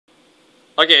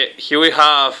Okay, here we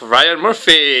have Ryan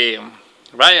Murphy.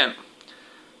 Ryan,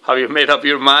 have you made up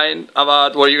your mind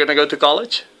about where you're gonna go to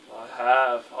college? I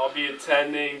have. I'll be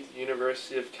attending the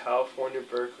University of California,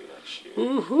 Berkeley next year.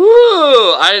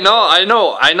 Woohoo! I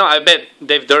know. I bet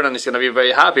Dave Durden is gonna be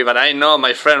very happy, but I know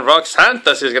my friend Rock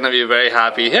Santos is gonna be very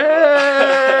happy.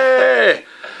 Hey!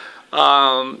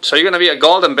 So you're gonna be a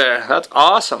Golden Bear. That's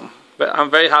awesome. But I'm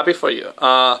very happy for you.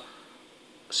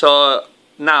 So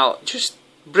now, just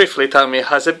briefly tell me,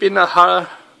 has it been a hard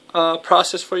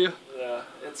process for you? Yeah,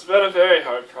 it's been a very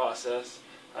hard process.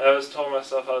 I always told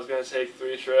myself I was going to take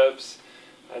 3 trips.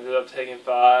 I ended up taking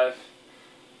 5.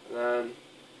 And then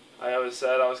I always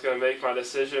said I was going to make my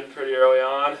decision pretty early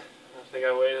on. I think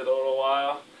I waited a little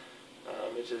while.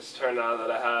 It just turned out that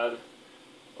I had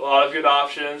a lot of good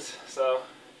options. So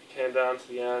it came down to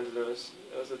the end, and it was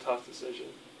a tough decision.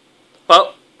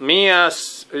 Well, me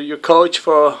as your coach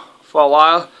for a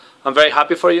while, I'm very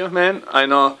happy for you, man. I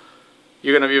know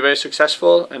you're going to be very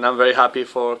successful, and I'm very happy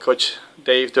for Coach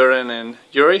Dave Durden and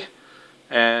Yuri,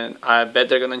 and I bet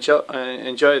they're going to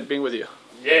enjoy being with you.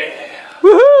 Yeah!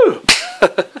 Woohoo!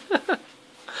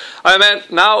 Alright, man,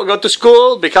 now go to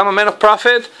school, become a man of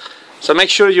profit, so make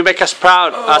sure you make us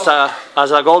proud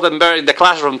as a Golden Bear in the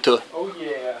classroom too. Oh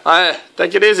yeah! Alright,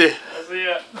 take it easy. I'll see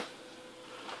ya.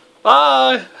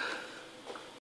 Bye!